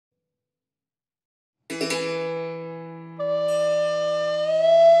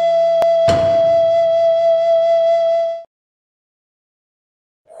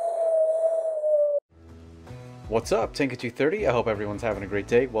What's up, Tinka230? I hope everyone's having a great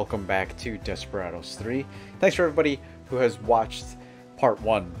day. Welcome back to Desperados 3. Thanks for everybody who has watched part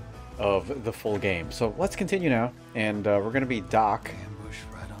 1 of the full game. So let's continue now, and we're going to be Doc. Ambush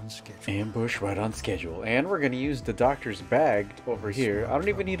right on schedule. Ambush right on schedule. And we're going to use the doctor's bag over here. I don't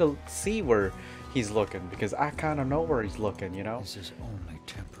even need to see where he's looking, because I kind of know where he's looking, you know? This is only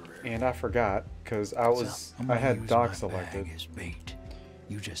temporary. And I forgot, because I had Doc selected. As bait.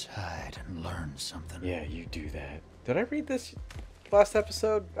 You just hide and learn something. Yeah, you do that. Did I read this last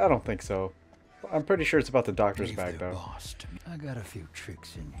episode? I don't think so. I'm pretty sure it's about the doctor's bag, though. Boss to me. I got a few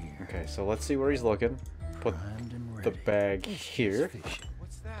tricks in here. Okay, so let's see where he's looking. Put the bag here.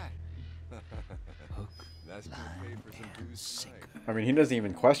 What's that? Hook, That's line, good for some and goose sinker. I mean, he doesn't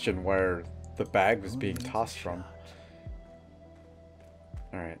even question where the bag was being tossed from.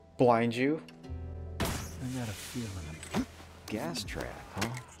 Alright, blind you. I got a feeling. Gas trap, huh?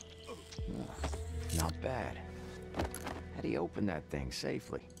 Not bad. How do you open that thing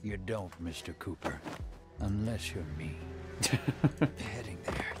safely? You don't, Mr. Cooper. Unless you're me. Heading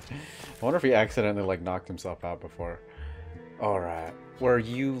there. I wonder if he accidentally, like, knocked himself out before. Alright. Where are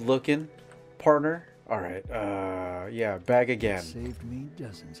you looking, partner? Alright, yeah, bag again. Saved me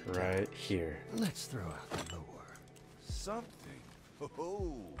dozens of Right times. here. Let's throw out the lure. Something.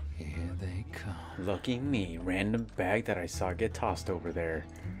 Oh. Here they come. Lucky me, random bag that I saw get tossed over there.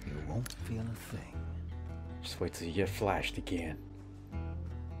 You won't feel a thing. Just wait till you get flashed again.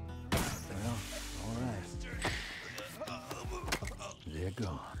 Well, alright. They're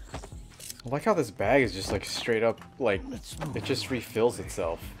gone. I like how this bag is just like straight up, like, Let's move it just right refills away.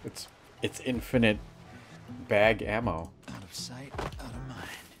 itself. It's infinite bag ammo. Out of sight, out of mind.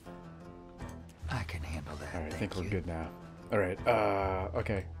 I can handle that. Alright, I think thank we're you. good now. Alright,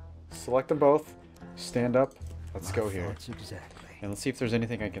 okay. Select them both. Stand up. Let's My go here. thoughts exactly. And let's see if there's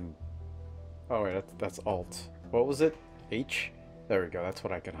anything I can... Oh wait, that's Alt. What was it? H? There we go, that's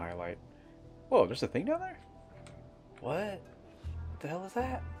what I can highlight. Whoa, there's a thing down there? What? What the hell is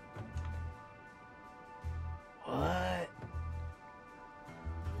that? What?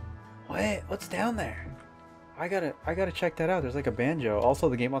 What? What's down there? I gotta check that out. There's like a banjo. Also,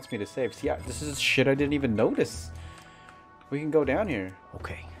 the game wants me to save. See, this is shit I didn't even notice. We can go down here.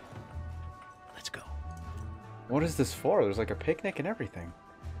 Okay. Let's go. What is this for? There's like a picnic and everything.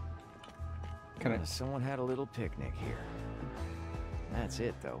 Can I... Someone had a little picnic here. That's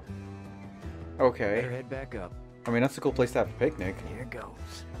it, though. Okay. Better head back up. I mean, that's a cool place to have a picnic. Here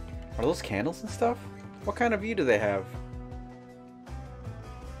goes. Are those candles and stuff? What kind of view do they have?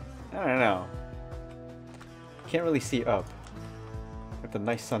 I don't know. Can't really see up. With the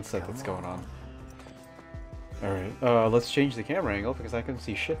nice sunset that's going on. Alright, let's change the camera angle because I couldn't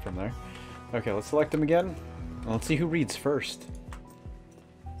see shit from there. Okay, let's select them again. And let's see who reads first.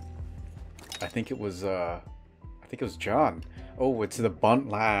 I think it was John. Oh, it's the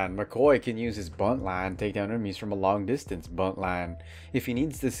Buntline. McCoy can use his Buntline, take down enemies from a long distance. Buntline. If he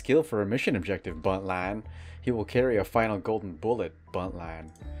needs this skill for a mission objective, Buntline, he will carry a final golden bullet.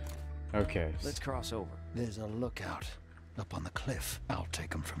 Buntline. Okay. Let's cross over. There's a lookout up on the cliff. I'll take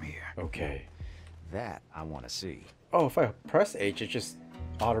them from here. Okay. That I want to see. Oh, if I press H, it just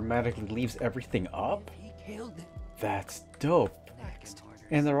automatically leaves everything up? He killed it. That's dope. Next.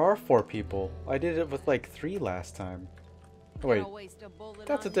 And there are 4 people. I did it with like 3 last time. Oh, wait,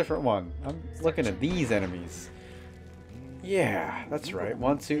 that's a different one. I'm looking at these enemies. Yeah, that's right.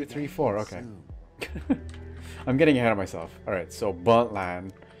 1, 2, 3, 4. Okay. I'm getting ahead of myself. Alright, so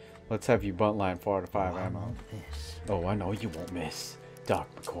Buntline. Let's have you Buntline 4 out of 5 ammo. Oh, I know you won't miss. Doc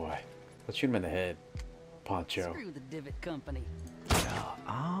McCoy. Let's shoot him in the head. Poncho. Screw the divot company.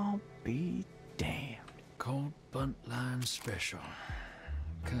 I'll be damned. Colt Buntline special.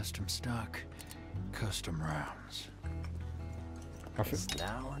 Custom stock. Custom rounds. It's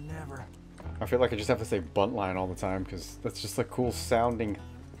now or never. I feel like I just have to say Buntline all the time because that's just a cool sounding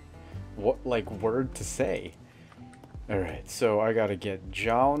word to say. Alright, so I gotta get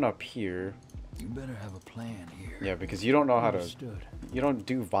John up here. You better have a plan here. Yeah, because you don't know how to... Understood. You don't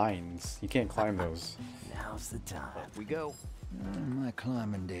do vines. You can't climb those. Now's the time. Up we go. My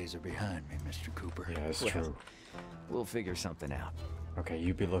climbing days are behind me, Mr. Cooper. Yeah, that's Well. true. We'll figure something out. Okay,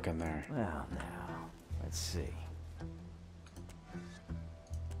 you be looking there. Well, now, let's see.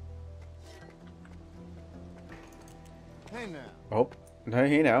 Hey now. Oh,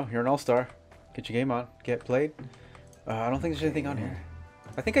 hey now, you're an all-star. Get your game on. Get played. I don't think there's anything on here.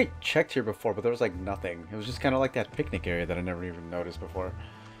 I think I checked here before, but there was like nothing. It was just kind of like that picnic area that I never even noticed before.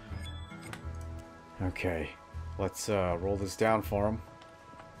 Okay, let's roll this down for him.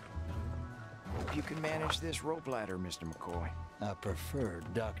 Hope you can manage this rope ladder, Mr. McCoy. I prefer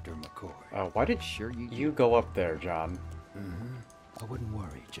Dr. McCoy. Why did Sure you go up there, John? I wouldn't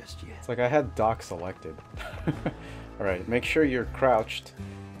worry just yet. It's like I had Doc selected. Alright, make sure you're crouched.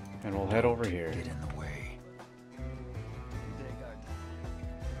 And we'll head over here. Get in the way.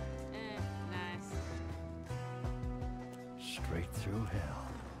 Nice. Straight through hell.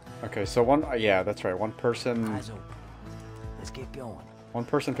 Okay, so yeah, that's right. One person Eyes open. Let's get going. One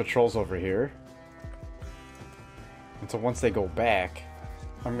person patrols over here. And so once they go back,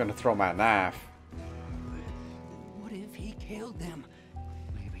 I'm gonna throw my knife. What if he killed them?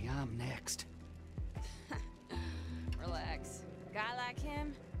 Maybe I'm next. Relax. A guy like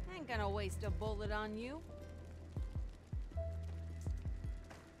him ain't gonna waste a bullet on you.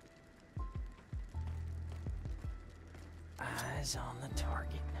 Eyes on the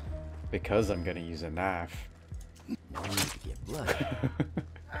target. Because I'm gonna use a knife. No need to get bloody.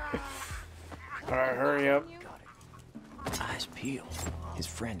 Alright, hurry up. Eyes peeled. His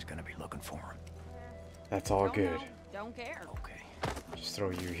friend's gonna be looking for him. That's all Don't good. know, don't care. Okay. Just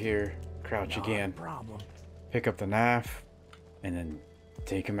throw you here, crouch Not again, a problem. pick up the knife, and then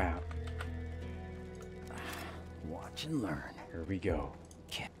take him out. Watch and learn. Here we go.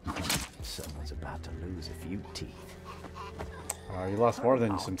 Someone's about to lose a few teeth. You lost more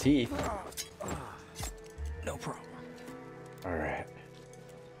than some teeth. No problem. Alright.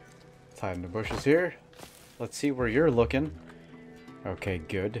 Let's hide in the bushes here. Let's see where you're looking. Okay,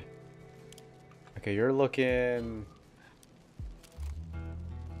 good. Okay, you're looking...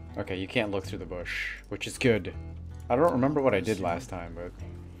 Okay, you can't look through the bush, which is good. I don't remember what I did last time, but...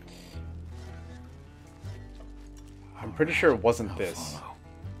 I'm pretty sure it wasn't this.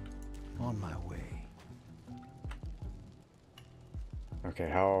 On my way. Okay,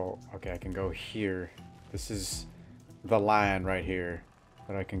 how... Okay, I can go here. This is the line right here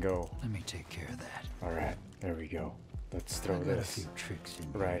that I can go. Let me take care of that. Alright, there we go. Let's throw I got this a few tricks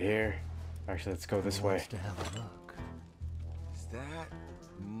in right here. Actually, let's go this Who way. wants to have a look? Is that?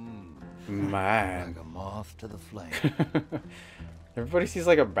 Man. Like a moth to the flame. Everybody sees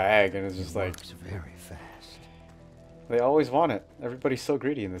like a bag and it's just like... Works very fast. They always want it. Everybody's so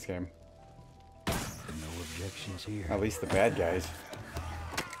greedy in this game. No objections here. At least the bad guys.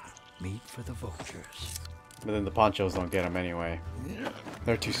 Meat for the vultures. But then the ponchos don't get them anyway.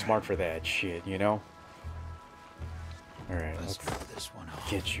 They're too smart for that shit, you know? Alright, Let's let's throw this one off.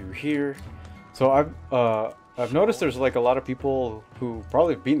 get you here. So I've noticed there's like a lot of people who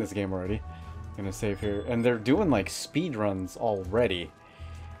probably have beaten this game already. Gonna save here. And they're doing like speed runs already.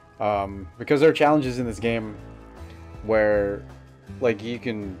 Because there are challenges in this game where like you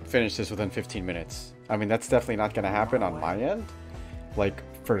can finish this within 15 minutes. I mean, that's definitely not gonna happen on my end. Like,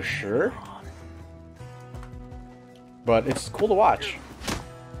 for sure. But it's cool to watch.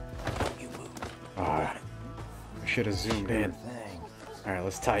 I should have zoomed in. Alright,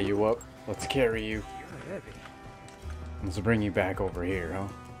 let's tie you up. Let's carry you. Let's bring you back over here, huh?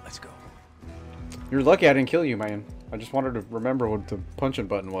 Let's go. You're lucky I didn't kill you, man. I just wanted to remember what the punching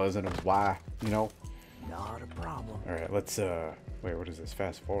button was and it was Y, you know? Not a problem. Alright, let's, wait, what is this?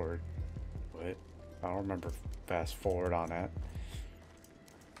 Fast forward. What? I don't remember fast forward on that.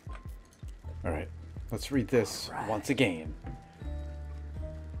 Alright, let's read this once again.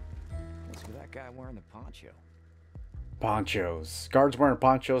 Let's go that guy wearing the poncho. Ponchos. Guards wearing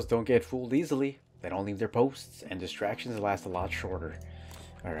ponchos don't get fooled easily. They don't leave their posts, and distractions last a lot shorter.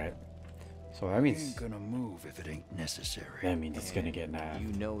 Alright. So that means... Ain't gonna move if it ain't necessary. That means it's gonna get knifed.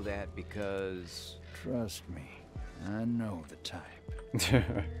 You know that because... Trust me, I know the type.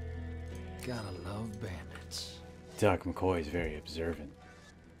 Gotta love bandits. Doc McCoy is very observant.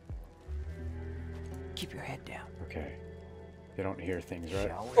 Keep your head down. Okay. They don't hear things, right?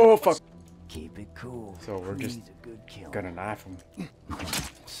 Shall we? Oh, fuck! Keep it cool. So we're just He's a good killer. gonna knife him.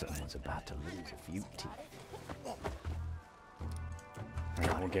 Someone's about to lose a few teeth.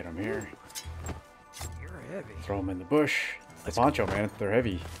 Alright, we'll get him here. You're heavy. Throw him in the bush. The poncho, man. They're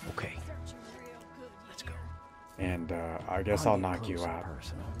heavy. Okay. Let's go. And, I guess I'll knock you out.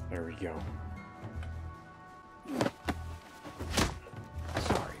 There we go.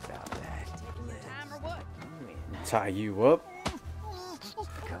 Sorry about that. Time or what? Tie you up.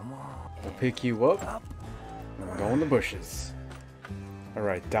 Come on. We'll pick you up. And we'll go in the bushes.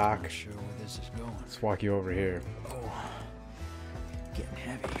 Alright, Doc. Not sure where this is going. Let's walk you over here. Getting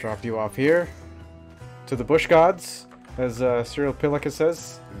heavy. Drop you off here. To the bush gods, as Cyril Pilica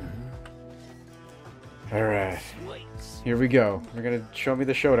says. Alright. Here we go. They're gonna show me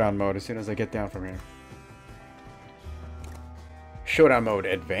the showdown mode as soon as I get down from here. Showdown mode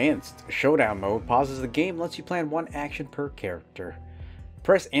advanced. Showdown mode pauses the game, lets you plan one action per character.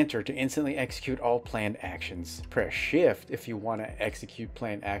 Press enter to instantly execute all planned actions. Press shift if you want to execute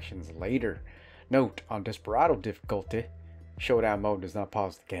planned actions later. Note, on Desperado difficulty, showdown mode does not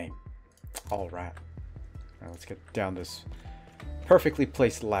pause the game. Alright. Alright, let's get down this perfectly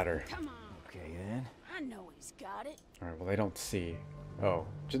placed ladder. Come on. Okay, then. I know he's got it. Alright, well they don't see. Oh,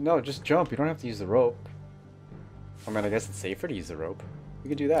 just jump. You don't have to use the rope. I mean, I guess it's safer to use the rope. We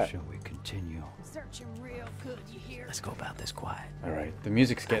could do that. Shall we continue? Searching real good, you hear? Let's go about this quiet. Alright, the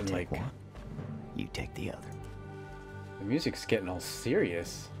music's I'll getting take like... one. You take the other. The music's getting all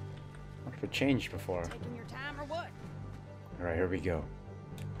serious. What if it changed before? Taking your time or what? Alright, here we go.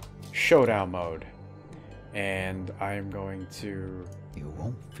 Showdown mode. And I am going to You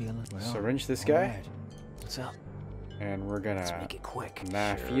won't feel it. Well, syringe this all guy. right. What's up? And we're Let's gonna make it quick.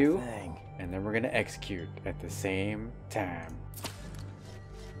 knife Sure you. thing. And then we're gonna execute at the same time.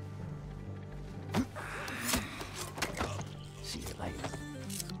 See you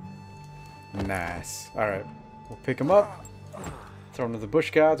later. Nice. Alright, we'll pick him up. Throw him to the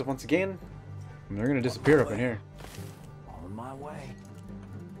bush gods once again. And they're gonna disappear up in here. On my way.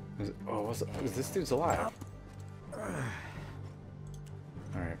 Is this dude's alive?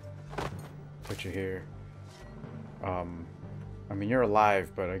 Alright. Put you here. I mean, you're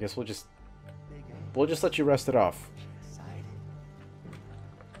alive, but I guess we'll just let you rest it off.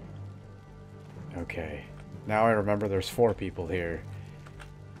 Okay. Now I remember there's 4 people here.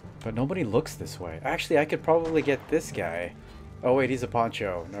 But nobody looks this way. Actually, I could probably get this guy. Oh wait, he's a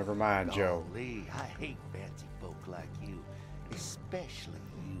poncho. Never mind, Joe. Golly, I hate fancy folk like you, especially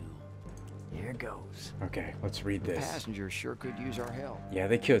you. Here goes. Okay, let's read this. Passengers sure could use our help. Yeah,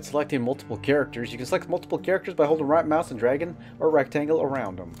 they could. Selecting multiple characters. You can select multiple characters by holding right mouse and dragging or rectangle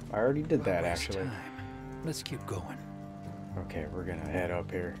around them. I already did that, Waste actually. time. Let's keep going. Okay, we're gonna head up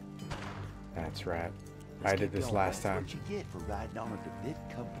here. That's right. Let's I did get this going. last That's time. what you get for riding on a DeWitt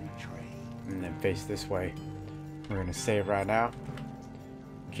Company train. And then face this way. We're gonna save right now.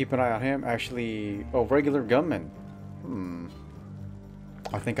 Keep an eye on him. Actually, oh, regular gunman.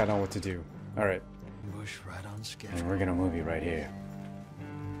 I think I know what to do. Alright, Bush right on and schedule. we're gonna move you right here.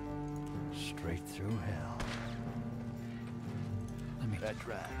 Straight through hell. Let me... That's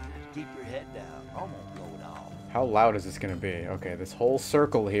right. Keep your head down. I won't blow it off. How loud is this gonna be? Okay, this whole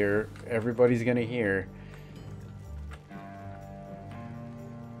circle here, everybody's gonna hear.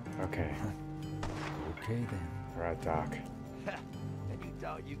 Okay. Okay then. Alright, Doc. And you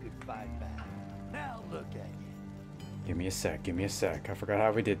thought you could fight back. Now look at you. Give me a sec, give me a sec. I forgot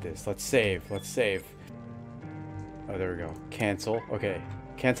how we did this. Let's save, let's save. Oh, there we go. Cancel. Okay,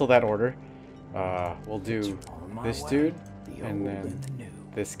 cancel that order. We'll do On my this way. dude The and old then and the new.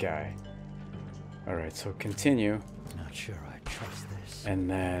 this guy. Alright, so continue. Not sure I trust this. And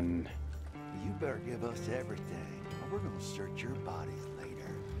then... You better give us everything, or we're gonna search your bodies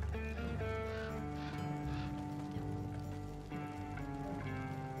later.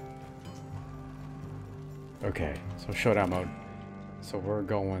 Okay, so showdown mode. So we're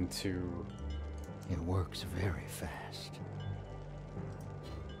going to... It works very fast.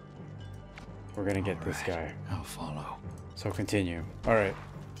 We're gonna get this Alright, guy. I'll follow. So continue. Alright.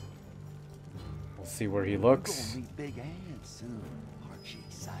 We'll see where he We're looks. gonna meet Big Ann soon. Aren't you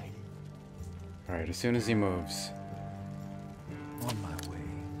excited? Alright, as soon as he moves. On my way.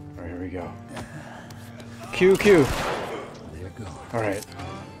 Alright, here we go. Q, Q. There goes. Alright.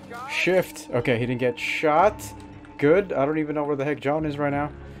 Shift. Okay, he didn't get shot. Good. I don't even know where the heck John is right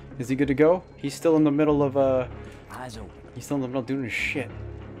now. Is he good to go? He's still in the middle of, Eyes open. he's still in the middle of doing his shit.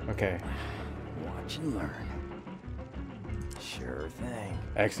 Okay. Watch and learn. Sure thing.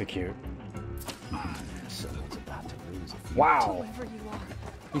 Execute. Someone's about to lose a few. Wow. Whoever you are.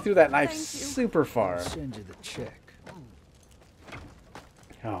 He threw that knife Thank you. super far. Send you the check.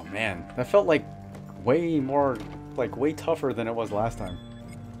 Oh man, that felt like way more, like way tougher than it was last time.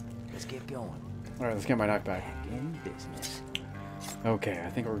 Let's get going. Alright, let's get my knife back. Back in business. Okay, I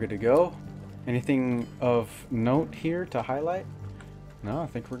think we're good to go. Anything of note here to highlight? No, I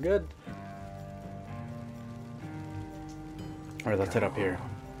think we're good. Alright, let's head up here.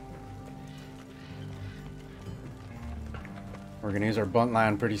 We're gonna use our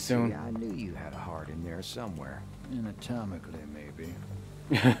buntline pretty soon. Yeah, I knew you had a heart in there somewhere. Anatomically, maybe.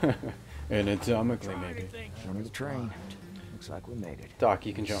 Anatomically, maybe. Under the train. Looks like we made it. Doc,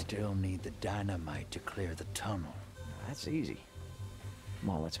 you can jump. Still need the dynamite to clear the tunnel. That's easy. Come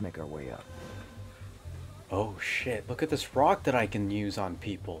on, let's make our way up. Oh shit, look at this rock that I can use on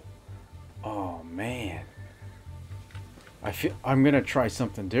people. Oh man. I'm gonna try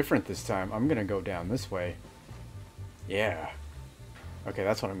something different this time. I'm gonna go down this way. Yeah. Okay,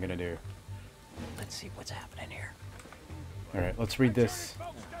 that's what I'm gonna do. Let's see what's happening here. Alright, let's read this.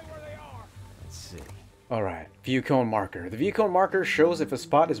 Let's see. Alright, view cone marker. The view cone marker shows if a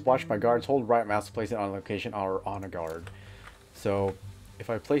spot is watched by guards. Hold right mouse to place it on a location or on a guard. So, if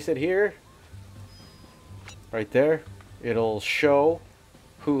I place it here, right there, it'll show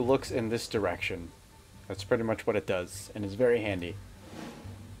who looks in this direction. That's pretty much what it does, and it's very handy.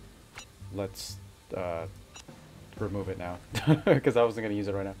 Let's remove it now, because I wasn't going to use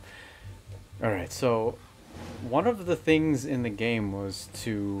it right now. Alright, so one of the things in the game was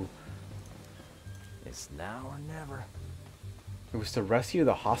to... It's now or never. It was to rescue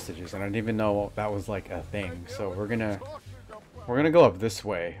the hostages, and I didn't even know that was like a thing. So we're gonna go up this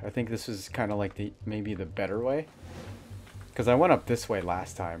way. I think this is kind of like maybe the better way, because I went up this way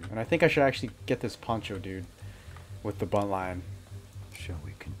last time, and I think I should actually get this poncho dude with the buntline. Shall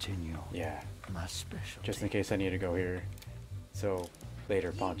we continue? Yeah, My specialty. just in case I need to go here. So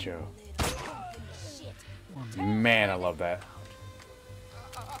later, poncho. Man, I love that.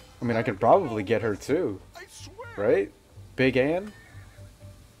 I mean, I could probably get her too, right? Big Ann?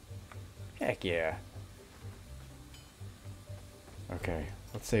 Heck yeah. Okay,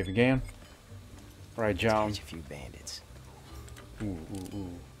 let's save again. Alright, John. Catch a few bandits. Ooh, ooh, ooh.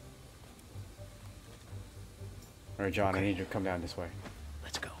 Alright, John, I need you to come down this way.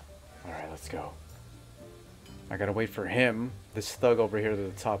 Let's go. Alright, let's go. I gotta wait for him, this thug over here to the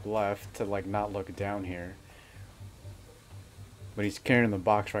top left, to like not look down here. But he's carrying the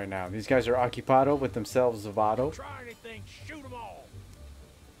box right now. These guys are occupado with themselves Zavado. Try anything, shoot them all.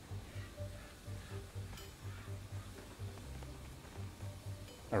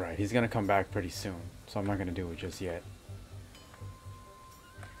 Alright, he's gonna come back pretty soon, so I'm not gonna do it just yet.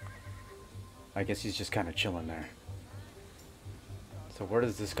 I guess he's just kind of chilling there. So where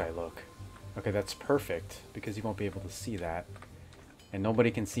does this guy look? Okay, that's perfect, because he won't be able to see that. And nobody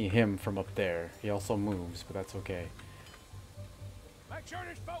can see him from up there. He also moves, but that's okay. Make sure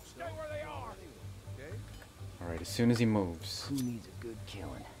these folks stay where they are. Alright, as soon as he moves. Who needs a good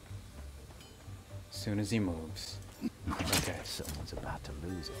killing? As soon as he moves. Okay. Someone's about to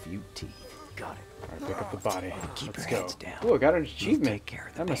lose a few teeth. Got it. Alright, pick up the body. Keep Let's your go. heads down. Ooh, I got an We'll achievement. take care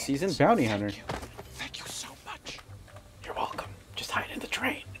of the I'm a bandits. seasoned bounty hunter. Thank you so much. You're welcome. Just hide in the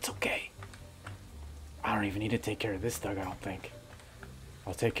train. It's okay. I don't even need to take care of this thug, I don't think.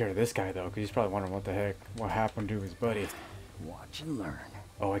 I'll take care of this guy, though, because he's probably wondering what the heck, what happened to his buddy. Watch and learn.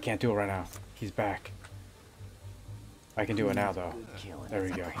 Oh, I can't do it right now. He's back. I can do it now, though. Good killing. There we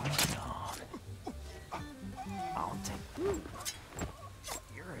go. Bring it on. I'll take.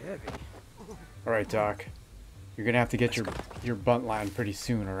 You're heavy. Alright, Doc. You're gonna have to get your bunt line pretty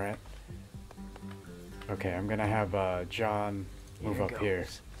soon, alright? Okay, I'm gonna have John move Here up goes. here.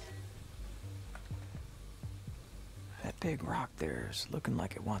 That big rock there's looking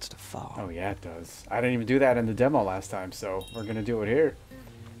like it wants to fall. Oh yeah, it does. I didn't even do that in the demo last time, so we're gonna do it here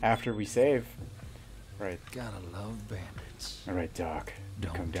after we save. Right. Gotta love bandits. Alright, Doc.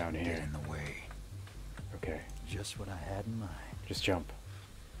 Don't Come down get here. in the way. Okay. Just what I had in mind. Just jump.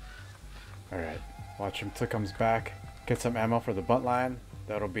 Alright. Watch him till he comes back. Get some ammo for the bunt line.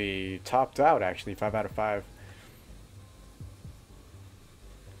 That'll be topped out, actually. 5 out of 5.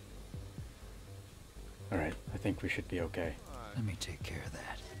 Alright. I think we should be okay. Let me take care of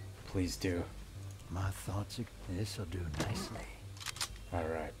that. Please do. My thoughts are... This'll do nicely.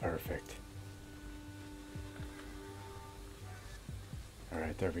 Alright. Perfect.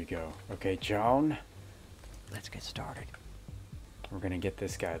 Alright. There we go. Okay, Joan. Let's get started. We're gonna get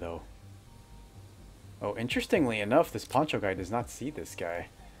this guy, though. Oh, interestingly enough, this poncho guy does not see this guy.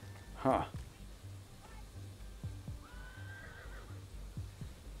 Huh.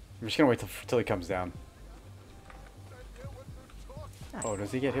 I'm just gonna wait till he comes down. Oh,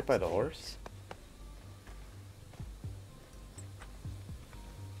 does he get hit by the horse?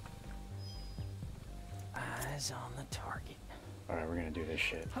 Eyes on the target. Alright, we're gonna do this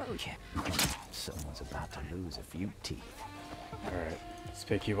shit. Oh yeah. Someone's about to lose a few teeth. Alright, let's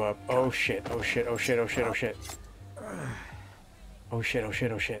pick you up. Oh shit, oh shit, oh shit, oh shit, oh shit. Oh shit, oh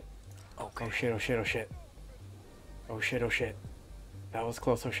shit, oh shit. Okay. Oh shit, oh shit, oh shit. Oh shit, oh shit. That was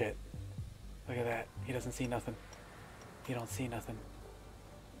close, oh shit. Look at that. He doesn't see nothing. He don't see nothing.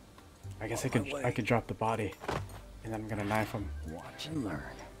 I guess I could drop the body. And then I'm gonna knife him. Watch and learn.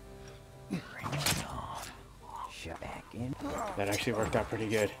 Bring it on. Shut back in. That actually worked out pretty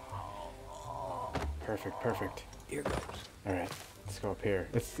good. Perfect, perfect. Here goes. Alright, let's go up here.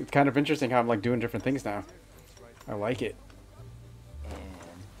 It's kind of interesting how I'm like doing different things now. I like it.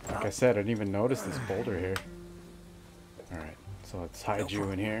 And Like I said, I didn't even notice this boulder here. Alright, so let's hide you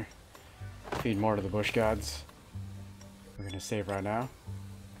in here. Feed more to the bush gods. We're gonna save right now.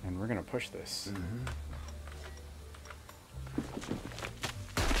 And we're gonna push this.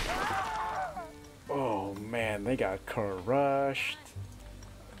 Oh man, they got crushed.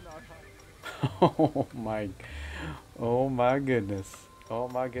 Oh my goodness. Oh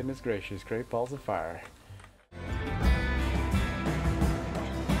my goodness gracious. Great balls of fire.